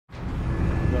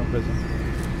prison.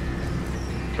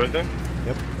 Prison?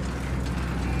 Yep.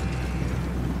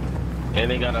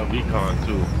 And they got a recon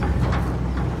too.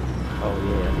 Oh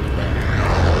yeah.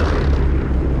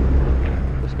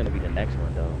 It's gonna be the next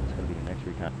one though. It's gonna be the next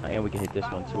recon. And we can hit this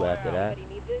one too after that.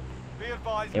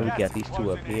 And we got these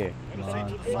two up here. Come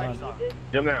on, come on.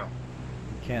 Jump now.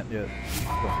 You can't yet.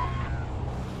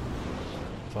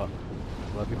 Fuck.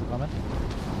 A lot of people coming?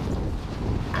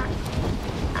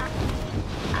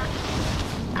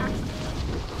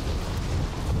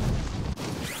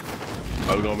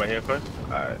 Are we going back here first?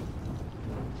 Alright.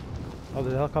 Oh,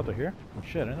 there's a helicopter here? Oh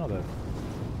shit, I didn't know that.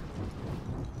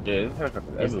 Yeah, there's a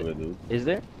helicopter everywhere, dude. Is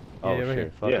there? Oh yeah, right shit,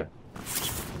 here. fuck Yeah. it.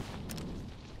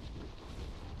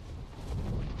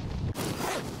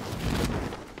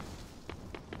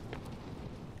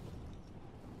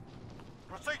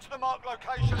 Proceed to the marked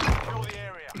location and secure the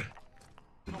area.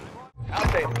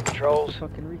 Outdated patrols.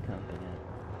 Fucking recon thing.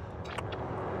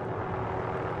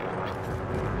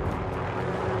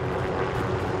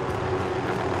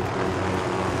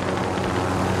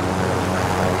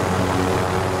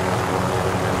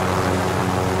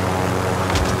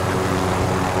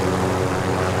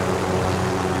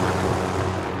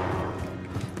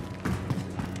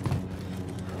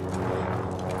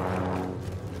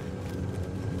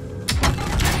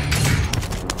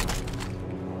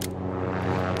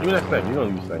 Give me that sniper. You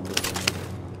don't use sniper.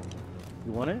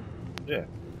 You want it? Yeah.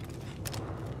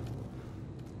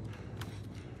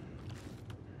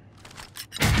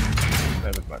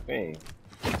 Sniper's my thing.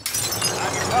 Let's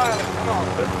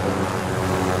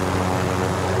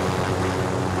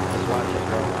watch it,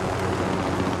 bro.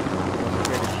 Let's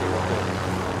hear this shit real quick.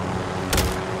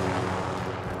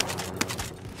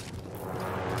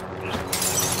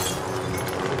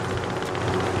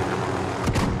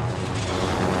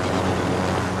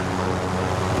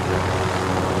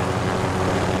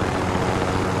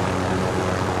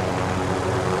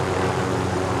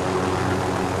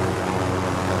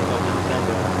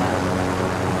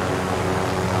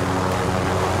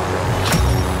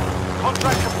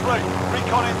 Contract complete.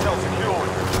 Recon intel secured.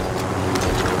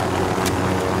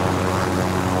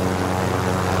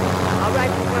 All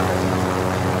right, cover.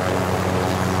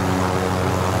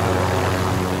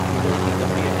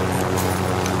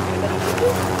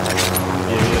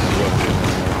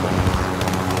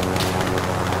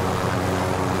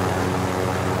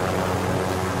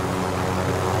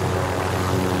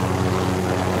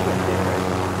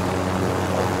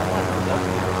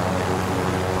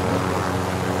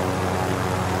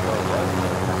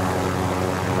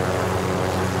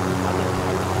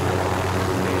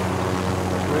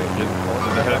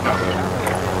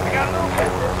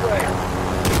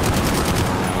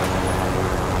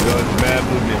 Mad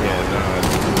movement here.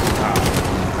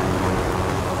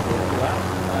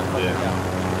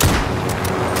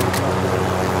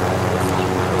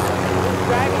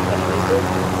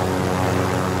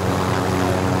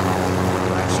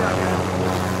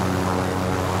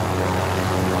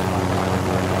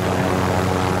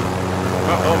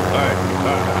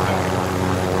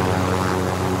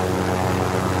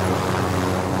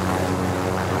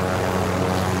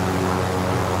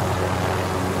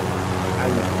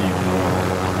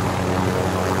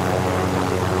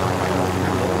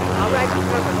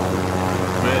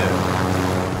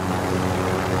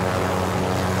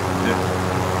 Yeah.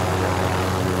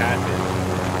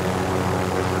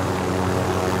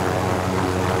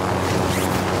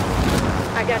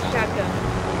 I got shotgun.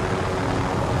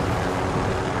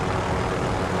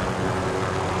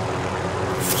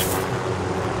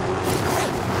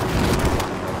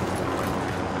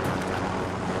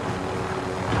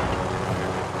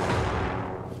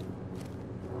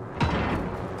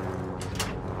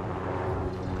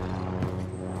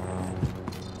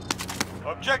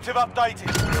 Objective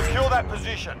updated. Secure that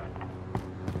position.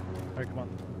 Alright, come on.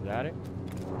 Got it?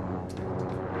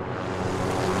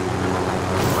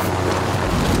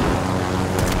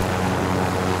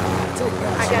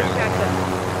 I got shotgun.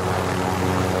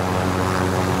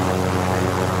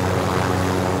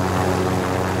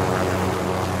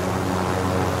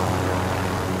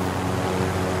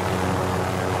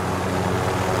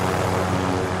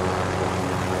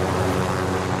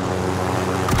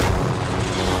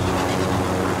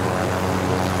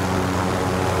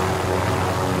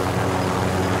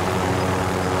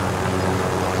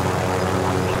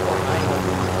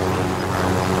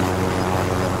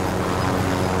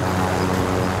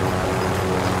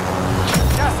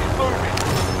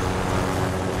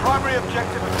 Primary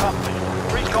objective accomplished.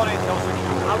 Recon intel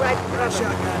secure. All right,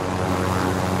 cover.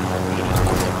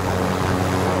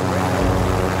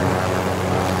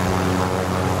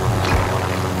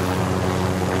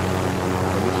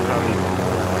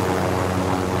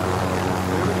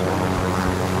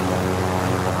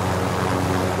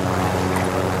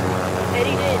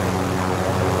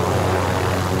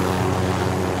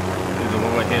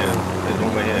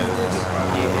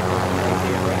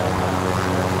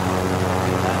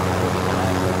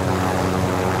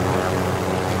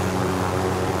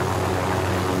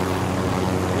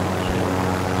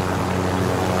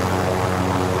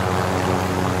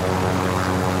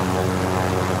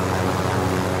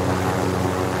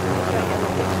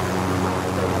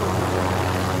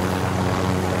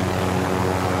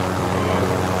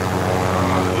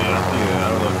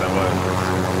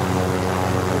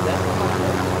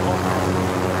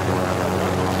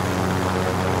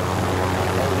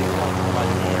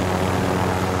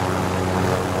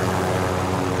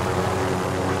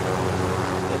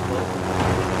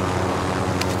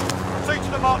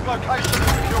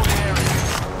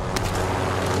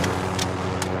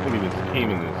 just came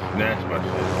in and snatched my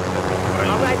shit.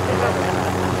 All right, take over.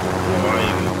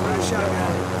 Whiny. Got a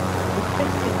shotgun.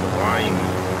 Whiny.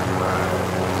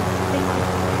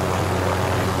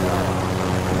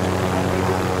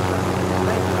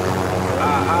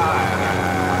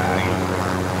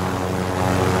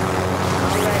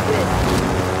 All right, good.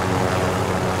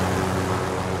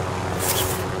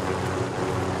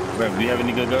 Rev, do you have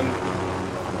any good guns?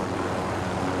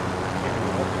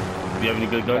 Do you have any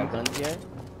good Got guns? guns yet?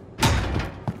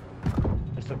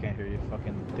 I still can't hear you.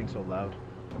 Fucking thing so loud.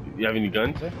 You have any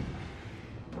guns?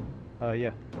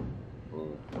 Yeah.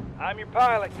 I'm your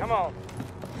pilot. Come on.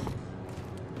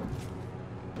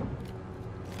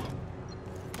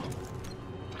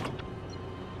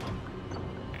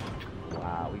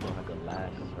 Wow, we gonna have the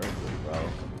last circle, bro.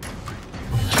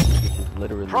 This is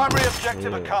literally Primary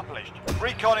objective yeah. accomplished.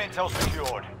 Recon intel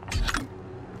secured.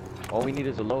 All we need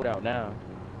is a loadout now.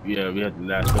 Yeah, we had the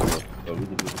last circle, so we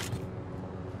can do it.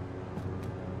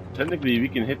 Technically, we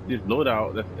can hit this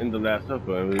loadout that's in the last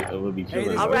circle and we'll be Hey, chilling.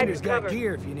 this All right, vendor's got cover.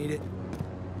 gear if you need it.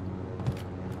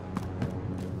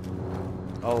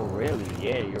 Oh, really?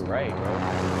 Yeah, you're right,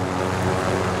 bro.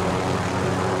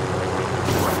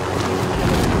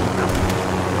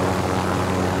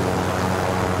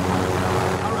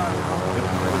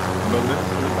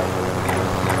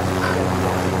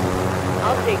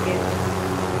 I'll take it.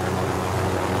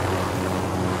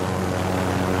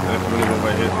 That's really what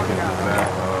right here to get this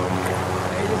last,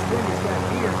 Hey, this vendor's got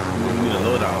gear. we need a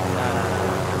loadout.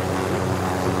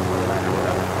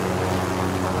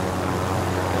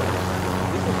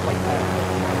 This is like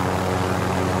that.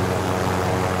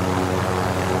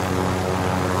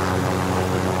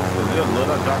 Is there a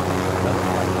loadout drop?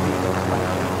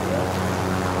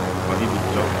 Oh, he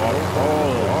just jumped off.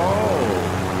 Oh!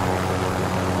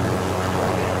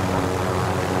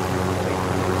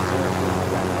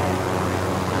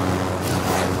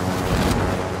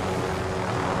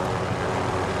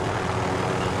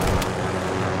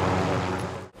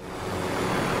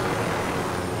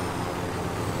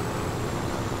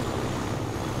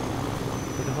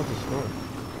 Where the hell's the store?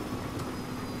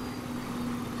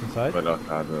 It's inside? Right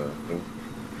outside the thing.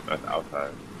 That's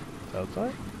outside. It's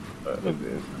outside? It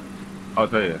is. I'll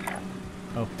tell you.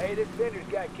 Hey, this vendor's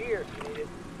got gear if you need it.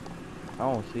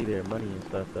 I don't see their money and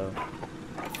stuff though.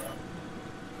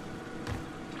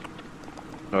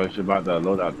 Oh, it's about the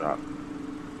loadout drop.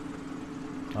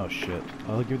 Oh shit.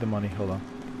 I'll give you the money. Hold on.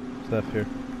 Steph here.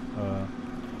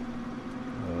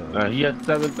 He has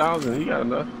 7,000. He got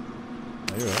enough.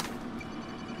 Oh, you're right.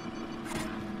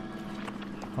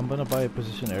 I'm gonna buy a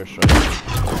precision airstrike.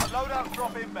 Loadout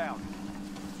drop inbound.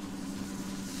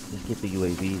 Let's get the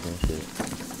UAVs and shit.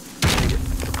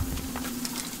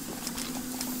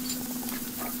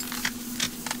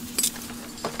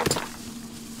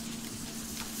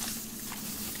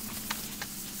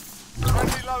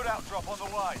 Friendly loadout drop on the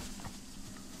way.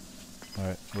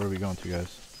 Alright, where are we going to,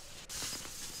 guys?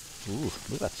 Ooh,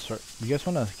 look at that start. You guys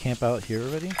wanna camp out here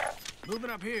already? Moving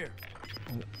up here.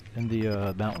 In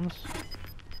the mountains?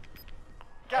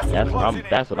 Gas is That's what closing in.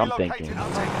 that's what I'm Relocating thinking. the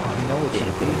team. You know it's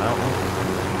Getting to the mountains.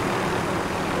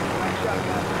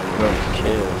 No.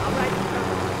 Chill. All right,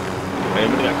 Hey,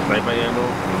 we got sniper ammo.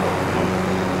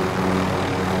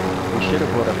 We should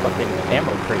have brought a fucking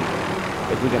ammo crate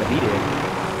if we're gonna be there.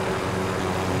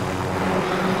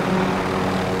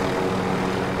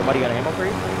 Somebody got an ammo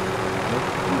crate?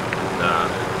 Nah.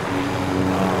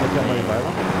 Take that money, buy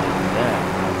one? Yeah.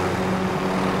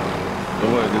 The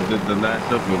one, the last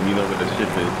circle, you know where the ship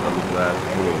is on this last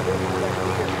floor.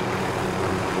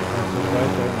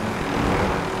 Right there.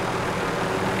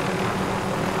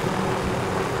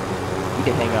 We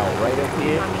can hang out right up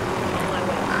here on my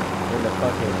way. in the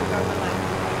fucking On my way.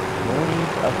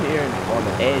 mornings up here and on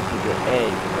the edge of the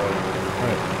edge, bro.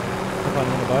 Alright. Come on,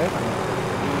 you wanna buy it?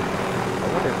 I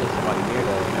wonder if there's somebody here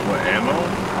though. What, ammo?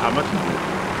 How much is it?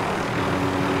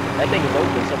 That thing is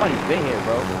open. Somebody's been here,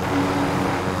 bro.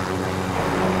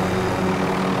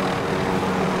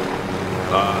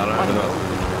 I don't have enough.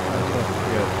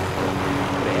 Yeah.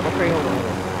 The ammo crate, hold on.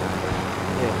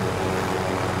 Yeah.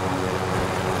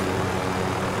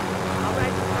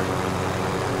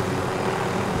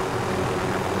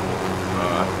 All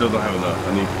right, I still don't have enough. I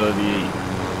need 38.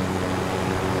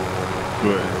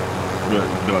 Good. Good.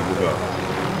 Good. Good.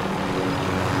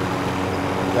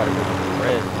 You gotta go get the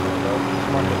bread, bro.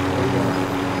 Come on, where are you going?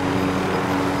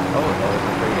 Oh, it's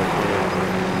a crate up there.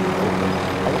 Open.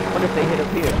 I wonder if they hit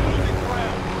up here.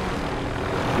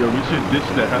 Yo, we should ditch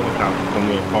the helicopter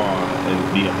somewhere far and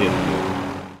be up here.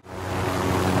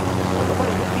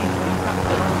 Somebody hit these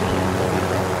helicopters.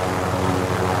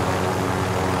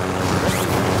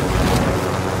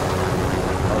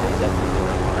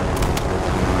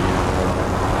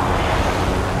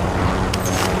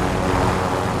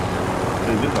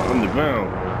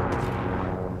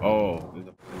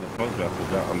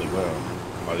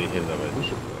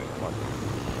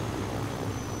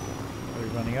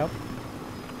 Running out?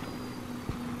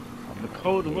 The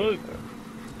code work.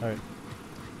 Alright.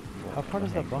 How far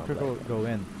does that bunker go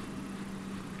in?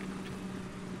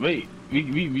 Wait,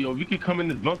 we could come in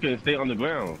this bunker and stay on the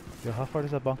ground. Yo, how far does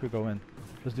that bunker go in?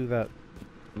 Let's do that.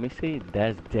 Let me see.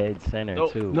 That's dead center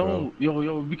too, bro.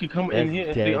 Yo, we could come in here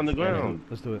and stay on the ground.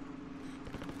 Let's do it.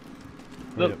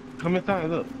 Look, come inside,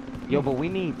 look. Yo, but we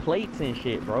need plates and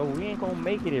shit, bro. We ain't gonna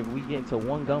make it if we get into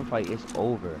one gunfight. It's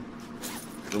over.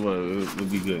 It'll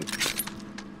be good.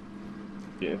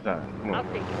 Get inside. Come on.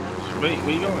 Wait, where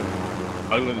you going?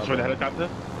 Are you going to destroy the helicopter?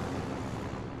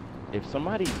 If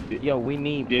somebody, yo, we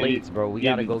need plates, bro. We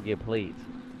gotta go get plates.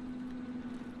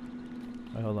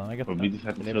 Wait, hold on. I got we just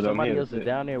have to and if somebody else is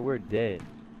down there, we're dead.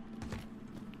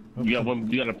 You got one?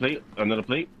 You got a plate? Another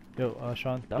plate? Yo,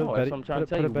 Sean. No, that's what I'm trying to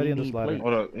tell you. Betty We on this need ladder. plates.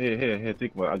 Hold on. Here.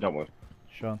 Take one. I got one.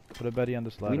 Sean, put a Betty on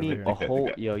this ladder. We need right a here.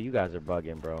 whole. Yo, you guys are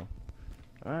bugging, bro.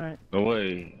 All right. No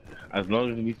way. As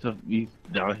long as we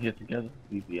down here together,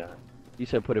 we be alright. You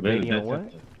said put a baby on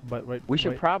what? But right. We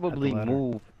should right probably at the ladder.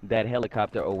 move that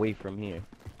helicopter away from here.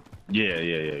 Yeah.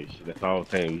 You should. That's all I'm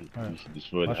saying. Alright. We should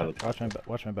destroy the helicopter.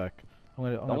 Watch my back. I'm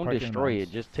gonna Don't park destroy in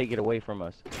it. Just take it away from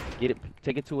us. Get it.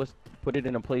 Take it to us. Put it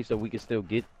in a place so we can still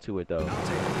get to it though.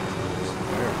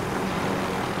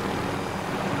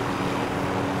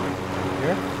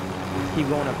 Here? Just keep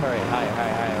going up higher.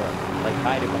 Like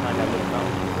hide it behind that little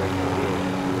mountain right there.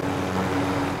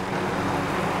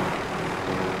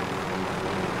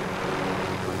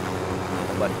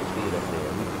 Nobody can see it up there.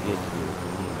 We can get to it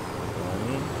from here. You know what I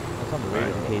mean? That's on the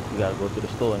radio. In case we gotta go to the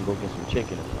store and go get some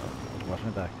chicken or something. Watch my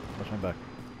back. Watch my back.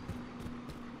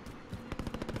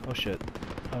 Oh shit.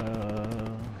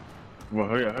 Well,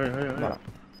 hurry up.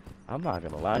 I'm not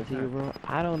gonna lie to you, bro.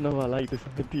 I don't know I like this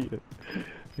idea.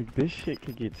 This shit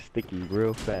could get sticky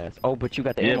real fast. Oh, but you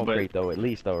got the ammo crate though, at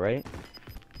least though, right?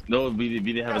 No, we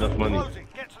didn't have enough money.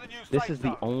 This is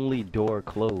the only door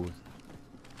closed.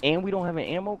 And we don't have an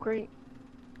ammo crate?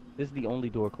 This is the only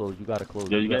door closed. You gotta close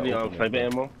it. Yo, you got any sniper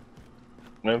ammo?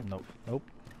 Man? Nope.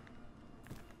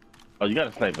 Oh, you got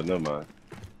a sniper, never mind.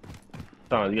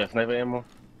 Tom, you got sniper ammo?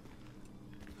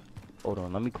 Hold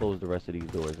on, let me close the rest of these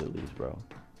doors at least, bro.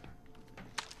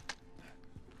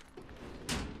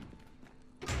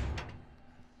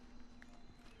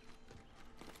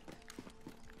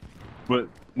 But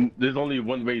there's only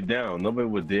one way down. Nobody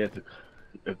would dare to.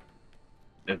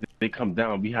 If they come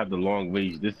down, we have the long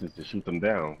range distance to shoot them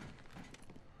down.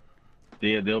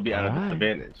 They'll be at a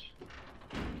disadvantage.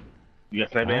 You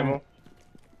got sniper ammo?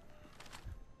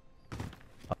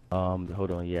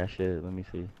 Hold on, yeah, shit. Let me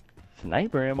see.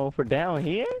 Sniper ammo for down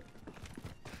here?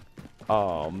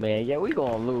 Oh man, yeah, we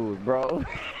gonna lose, bro.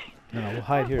 No, we'll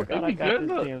hide here. I got this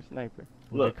damn sniper.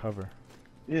 We'll get cover.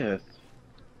 Yes.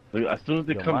 Look, as soon as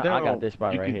they come down, I got this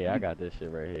spot right here. I got this shit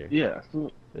right here. Yeah.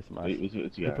 This is my. What you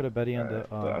You put a Betty on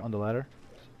the ladder.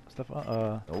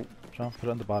 Stefan, nope. Sean, put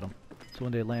it on the bottom. So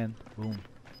when they land, boom.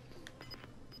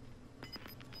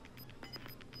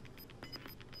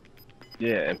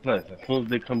 Yeah, and plus, as soon as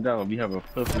they come down, we have a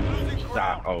perfect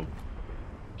shot of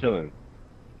killing.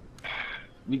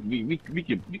 We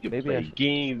could play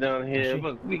games down here.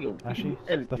 Look, we can. Actually,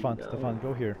 Stefan,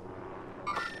 go here.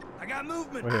 I got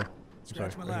movement. Right here.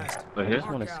 Scratch my last. Right I here? just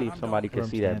want to see if somebody can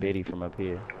see that biddy from up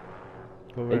here.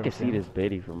 They can see this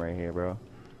biddy from right here, bro.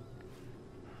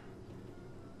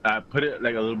 I put it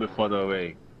like a little bit farther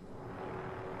away.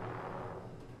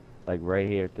 Like right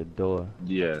here at the door.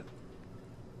 Yeah.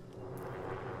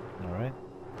 Alright.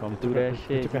 Come through that shit.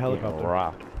 They took a helicopter.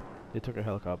 Rocked. They took a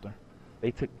helicopter. They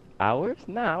took ours?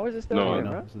 Nah, ours is still there, No,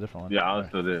 bro. it's a different one. Yeah, I was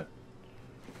still there.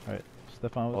 Alright.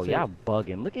 Stefan, Oh, y'all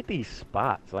bugging. Look at these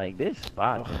spots. Like, there's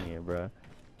spots in here, bro.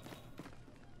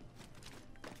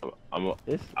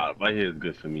 Right here is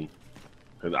good for me,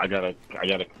 cause I got a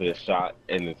clear shot,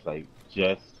 and it's like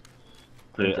just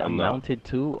clear. I'm mounted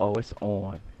too. Oh, it's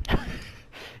on.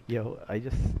 Yo, I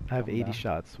just have 80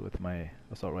 shots with my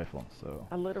assault rifle, so.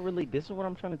 I literally, this is what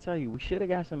I'm trying to tell you. We should have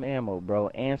got some ammo, bro,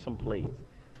 and some plates.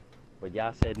 But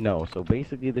y'all said no. So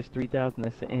basically, this 3,000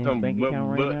 that's in his bank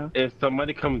account right now. If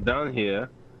somebody comes down here,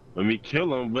 when we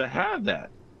kill them, we'll have that.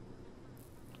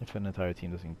 If an entire team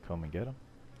doesn't come and get them.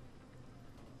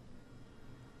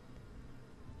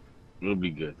 We'll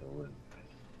be good though.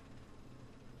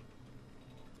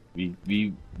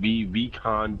 We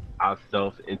con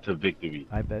ourselves into victory.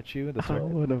 I bet you the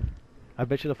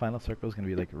final circle is gonna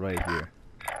be like right here.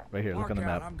 Right here, look on the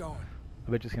map. I'm going. I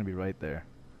bet you it's gonna be right there.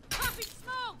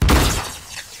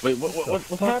 Wait,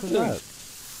 what's happening?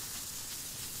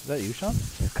 Is that you, Sean?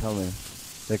 They're coming.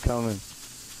 They're coming.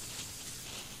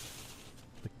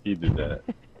 He did that.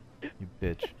 You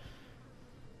bitch.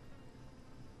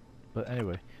 But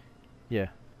anyway, yeah.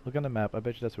 Look on the map. I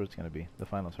bet you that's where it's gonna be. The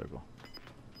final circle.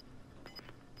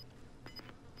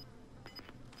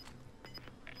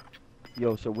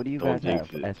 Yo, so what do you guys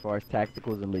have as far as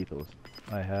tacticals and lethals?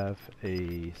 I have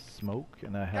a smoke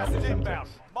and I Gas have a is inbound.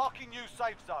 Semtex. Marking new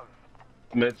safe zone.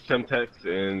 Smith, Semtex,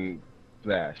 and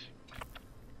Flash.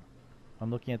 I'm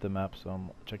looking at the map, so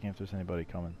I'm checking if there's anybody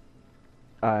coming.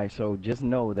 Alright, so just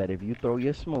know that if you throw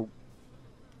your smoke,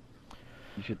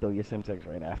 you should throw your Semtex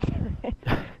right after.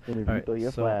 And if you throw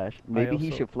your flash, maybe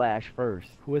he should flash first.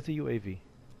 Who has a UAV?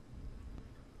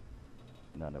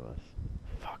 None of us.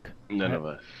 Fuck. None of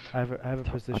us. I have a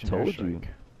precision airstrike.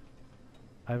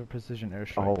 I have a precision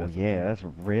airstrike. Oh yeah, that's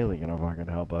really gonna fucking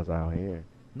help us out here.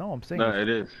 No, I'm saying. No, it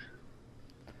is.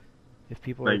 If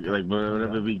people like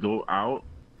whenever we go out,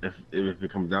 if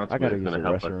it comes down to it, it's gonna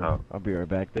help us out. I'll be right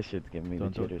back. This shit's giving me the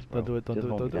jitters, bro.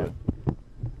 Don't do it.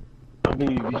 I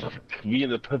mean, we in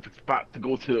the perfect spot to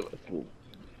go to.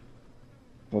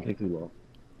 Won't take too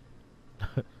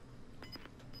long.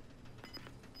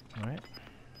 Alright.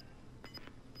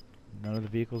 None of the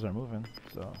vehicles are moving,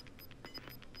 so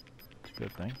it's a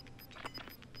good thing.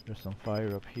 There's some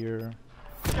fire up here.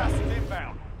 Gas is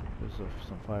inbound. There's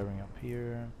some firing up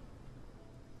here.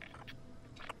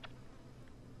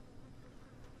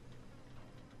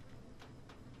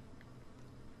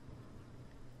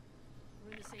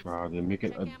 Wow, they're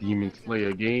making a Demon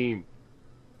Slayer game.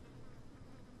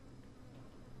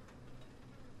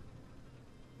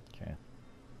 Okay.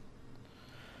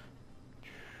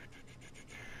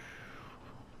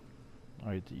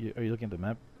 Are you looking at the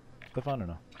map, Stefan, or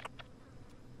no?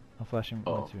 I'm flashing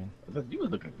my screen. I thought you were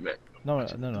looking at the map. No.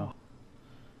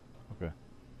 Okay.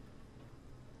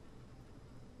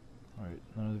 Alright,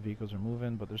 none of the vehicles are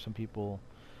moving, but there's some people.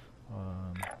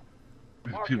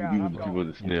 People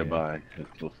that's nearby, that's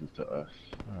closest to us.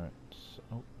 Alright, so,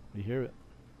 oh, you hear it.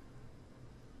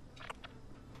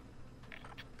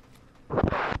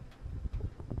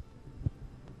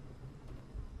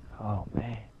 Oh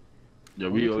man. Yeah,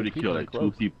 we already killed like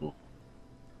 2 people.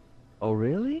 Oh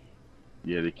really?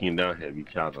 Yeah, they came down here. We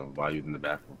shot them while you was in the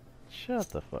bathroom. Shut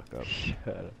the fuck up.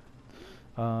 Shut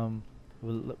up.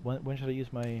 When should I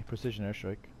use my precision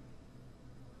airstrike?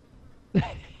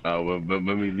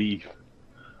 When we leave.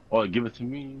 Oh, give it to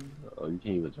me. Oh, you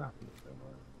can't even drop it.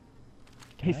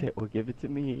 He said, well, give it to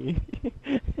me.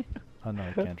 Oh no,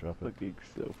 I can't drop it. Fucking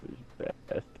selfish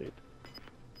bastard.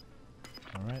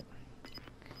 Alright.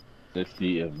 Let's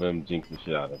see if Vim jinx the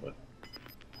shit out of us.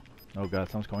 Oh god,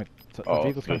 someone's coming. The Oh,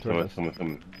 vehicle's coming towards us.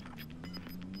 someone.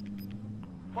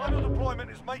 Final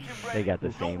deployment is making ready. They got the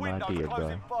Your same window's idea, bro.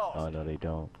 closing fast. Oh no, they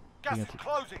don't. Gas is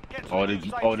closing. Get to Oh, the they new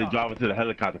safe oh they zone. drive into the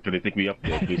helicopter because they think we up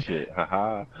there. Good shit.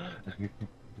 Haha.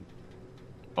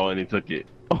 Oh, and they took it.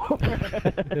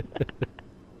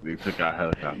 They took our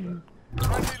helicopter.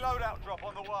 Friendly loadout drop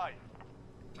on the way.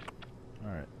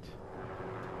 Alright.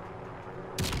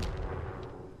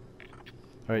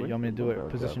 Alright, you want me to do a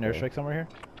position airstrike somewhere here?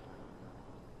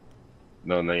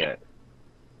 No, not yet.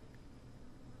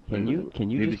 Can you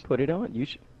just put it on? You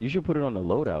should put it on the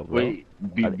loadout, bro. Wait,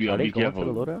 be going careful.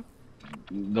 to the loadout?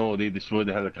 No, they destroyed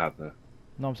the helicopter.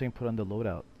 No, I'm saying put on the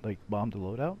loadout. Like, bomb the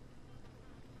loadout?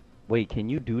 Wait, can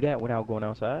you do that without going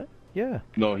outside? Yeah.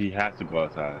 No, he has to go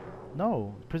outside.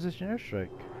 No, precision airstrike.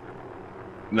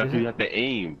 No, you have to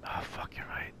aim. Oh, fuck, you're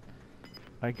right.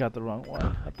 I got the wrong one.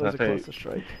 I thought it was a cluster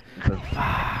strike.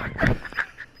 Fuck.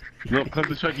 No,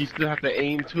 cluster strike, you still have to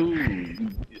aim too.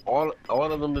 All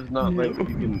of them is not like you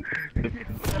can.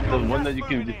 The one that you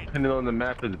can just pin it on the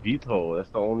map is Veto. That's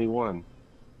the only one.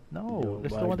 No,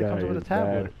 that's the one that comes with a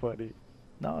tablet. Funny.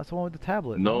 No, it's the one with the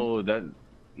tablet. No,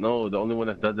 the only one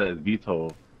that does that is Veto.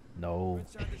 No.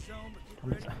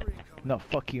 No,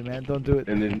 fuck you, man. Don't do it.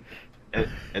 And then,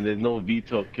 and there's no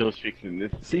Veto kill streaks in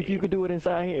this. See if you can do it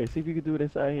inside here. See if you can do it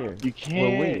inside here. You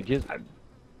can't. Well, wait, just.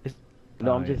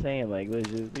 No, I'm Alright. just saying, like, let's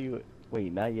just see what.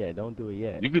 Wait, not yet. Don't do it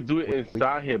yet. You could do it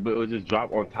inside here, but it will just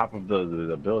drop on top of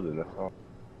the building. That's all.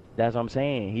 That's what I'm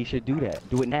saying. He should do that.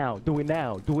 Do it now. Do it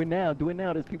now. Do it now. Do it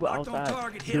now. There's people outside.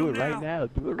 Do it right now.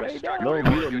 Do it right now.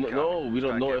 No, we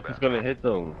don't know if it's gonna hit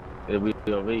them. It'll be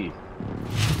a waste.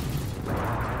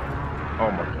 Oh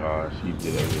my gosh, he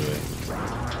did it anyway.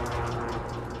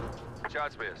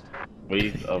 Shots missed.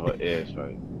 Waste of an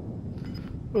airstrike.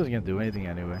 I wasn't gonna do anything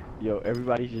anyway. Yo,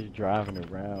 everybody's just driving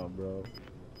around, bro.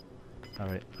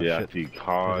 Alright. Oh, Yeah, shit. I see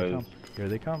cars. Here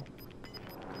they come.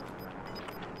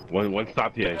 One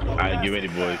stop here. Alright, get ready,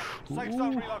 boys. Safe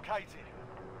zone relocated.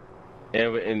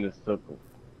 And we're in the circle.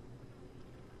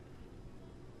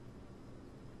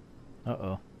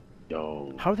 Uh-oh.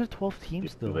 Yo. How are there 12 teams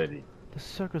Get still? ready. This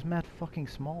circle's mad fucking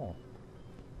small.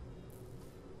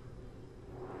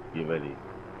 Get ready.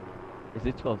 Is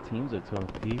it 12 teams or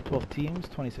 12 people? 12 teams,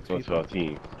 26 Go people. 12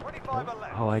 teams. 25 are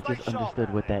left. Oh, I Stay just sharp understood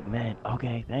out what there. that meant.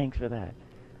 Okay, thanks for that.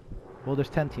 Well, there's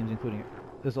 10 teams including...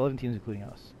 There's 11 teams including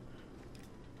us.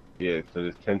 Yeah, so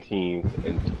there's 10 teams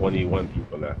and 21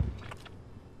 people left.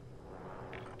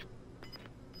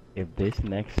 If this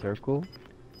next circle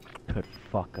could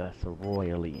fuck us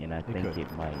royally, and I think could.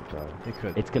 it might, bro. It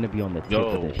could. It's gonna be on the tip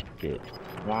of this shit.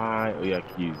 Why? Oh yeah,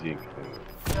 he's jinxing.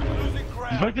 Losing He's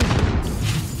ground. right there.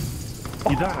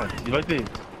 He died. He's right there.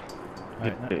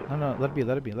 Alright, no, let it be,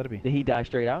 let it be, let it be. Did he die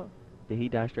straight out? Did he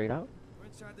die straight out? We're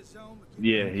inside the zone. But keep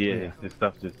Yeah, moving. yeah. His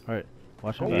stuff just. Alright,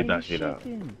 watch Yeah, him. he died straight out.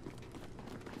 Chicken.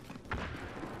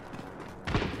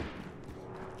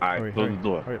 Alright, Hurry, close hurry, the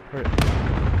door. hurry, hurry.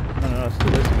 No, it's too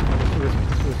risky. It's too risky,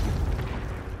 it's too risky.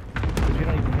 Because we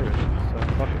don't even hear it, so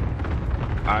fuck it.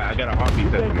 I got a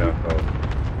heartbeat sensor now, so.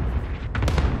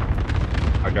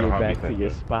 I got a Get heartbeat back to sensor. your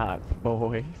spots,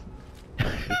 boys.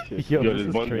 Yo, Yo, this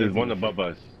is crazy. there's one above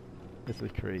us. This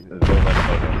is crazy. There's one right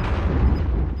above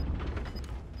us.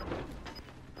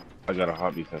 I got a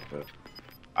heartbeat sensor.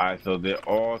 Alright, so they're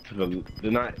all to the.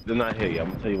 They're not here yet. I'm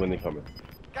gonna tell you when they're coming.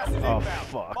 Gas is Oh, inbound.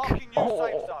 fuck. Marking new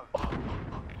safe zone.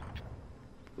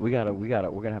 We're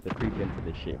gonna have to creep into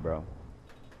this shit, bro.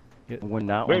 Yeah. We're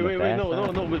not Wait, on the wait, fast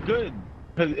no, side. we're good.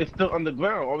 Cause it's still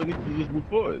underground. All we need to do is move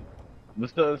forward. We're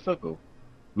still in a circle.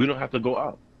 We don't have to go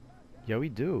up. Yeah, we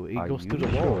do. It Are goes you through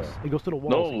the sure? walls. It goes through the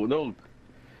walls. No.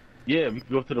 Yeah, we can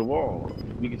go to the wall.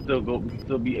 We can still go. We can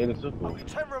still be in a circle. Only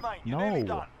 10 remain. You're No. nearly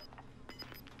done.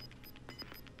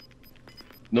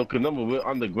 No, cause remember we're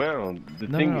underground. The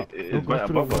No, thing no. is It goes right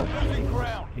through the above us. wall. Losing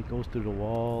ground. It goes through the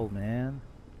wall, man.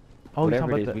 Oh, you're Whatever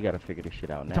talking it is, about we the... gotta figure this shit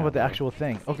out now. You're talking about the bro. actual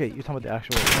thing. Okay, you're talking about the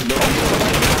actual...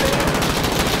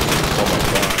 Oh my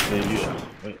god, man,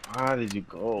 you. Wait, how did you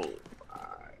go?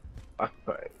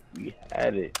 Alright, we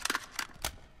had it.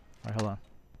 Alright, hold on.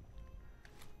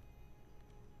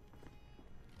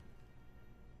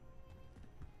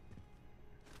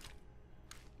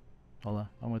 Hold on,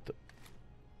 I'm with the...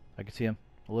 I can see him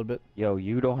a little bit. Yo,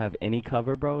 you don't have any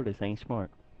cover, bro? This ain't smart.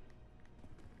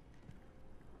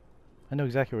 I know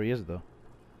exactly where he is, though.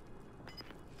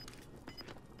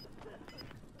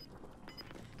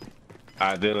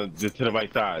 Then just to the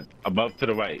right side. Above to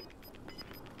the right.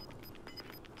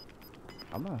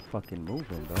 I'm not fucking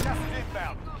moving, bro. Gas is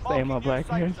inbound. Stay in my Marking black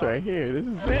new safe hands zone. right here. This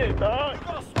is it, dog. We've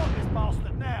got to stop this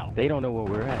bastard now. They don't know where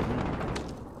we're at.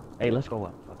 Hey, let's go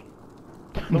up. Fuck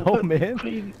it. No,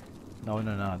 man.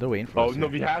 No. They're waiting for Oh us. no,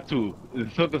 here. we have to. The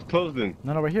circle's closing.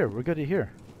 No, we're here. We're good to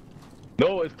here.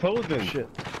 No, it's closing. Shit.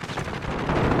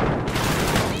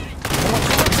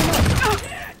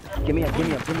 Give me up.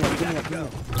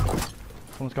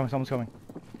 Someone's coming.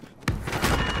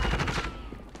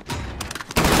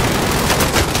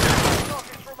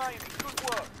 Targets remaining. Good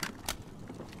work.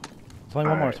 It's only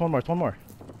one more.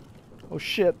 Oh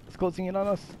shit, it's closing in on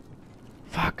us.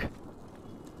 Fuck.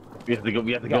 We have to go.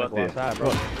 We have to We go gotta out go there. outside,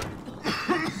 bro.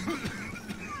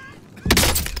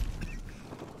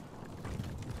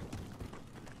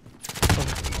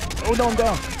 Oh no, I'm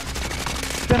down.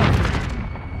 Get him.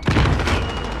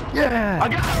 Yeah! I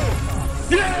got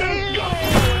him!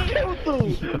 Yeah! Killed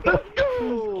him! Let's go!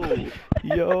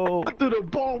 Yo! I threw the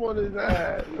bomb on his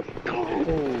ass. Let's go!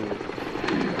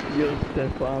 Yo,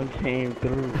 Stefan came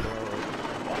through, bro.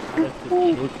 That's the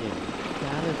chicken.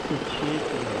 That is the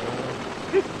chicken,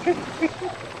 bro.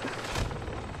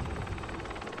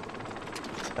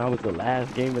 That was the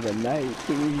last game of the night,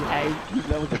 too.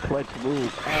 That was a clutch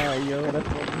move. Ah, yo, that's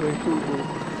my boy, Fubu.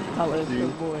 Holla at your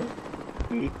boy.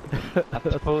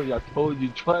 I told you,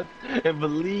 trust and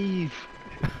believe.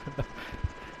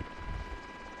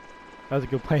 That was a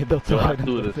good play, though. Yo, I to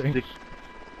threw the the thing. stick.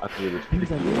 I threw the He was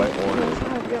stick like, right on him.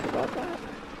 outside, we have to go outside.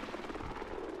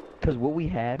 Because what we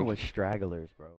had was stragglers, bro.